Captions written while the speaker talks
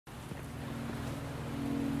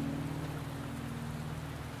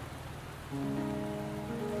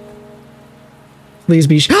Please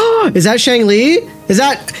be. Is that Changli? Is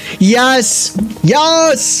that? Yes!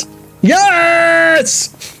 Yes!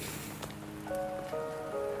 Yes!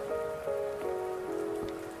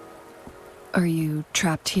 Are you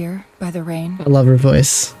trapped here by the rain? I love her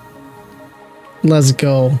voice. Let's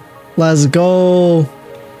go. Let's go.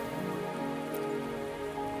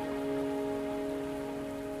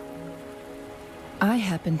 I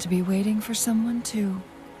happen to be waiting for someone too.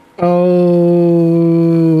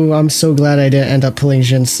 Oh, I'm so glad I didn't end up pulling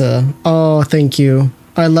Jinsa. Oh, thank you.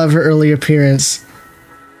 I love her early appearance.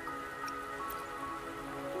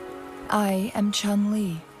 I am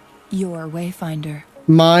Changli, your wayfinder.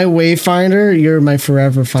 My wayfinder? You're my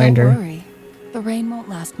forever finder. Don't worry. The rain won't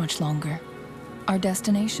last much longer. Our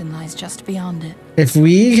destination lies just beyond it. If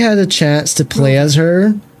we had a chance to play as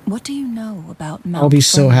her, what do you know about Mount I'll be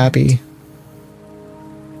so happy.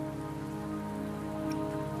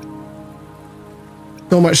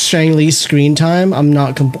 So much Changli screen time.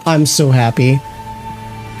 I'm so happy.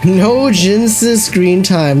 No Jinsa screen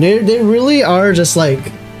time. They really are just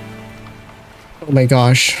like, oh my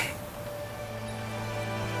gosh.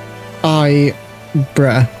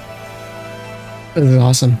 Bruh. This is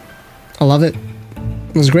awesome. I love it.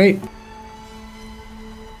 It was great.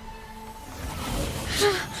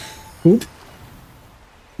 Oop.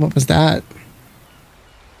 What was that?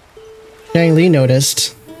 Changli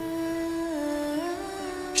noticed.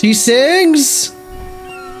 She sings!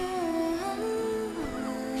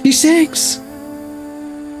 She sings!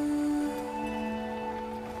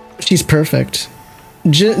 She's perfect.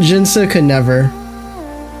 Jinsa could never.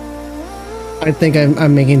 I think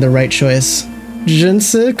I'm making the right choice.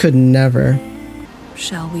 Jinsa could never.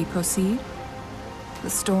 Shall we proceed? The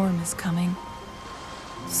storm is coming.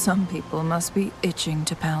 Some people must be itching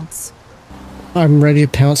to pounce. I'm ready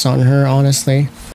to pounce on her, honestly.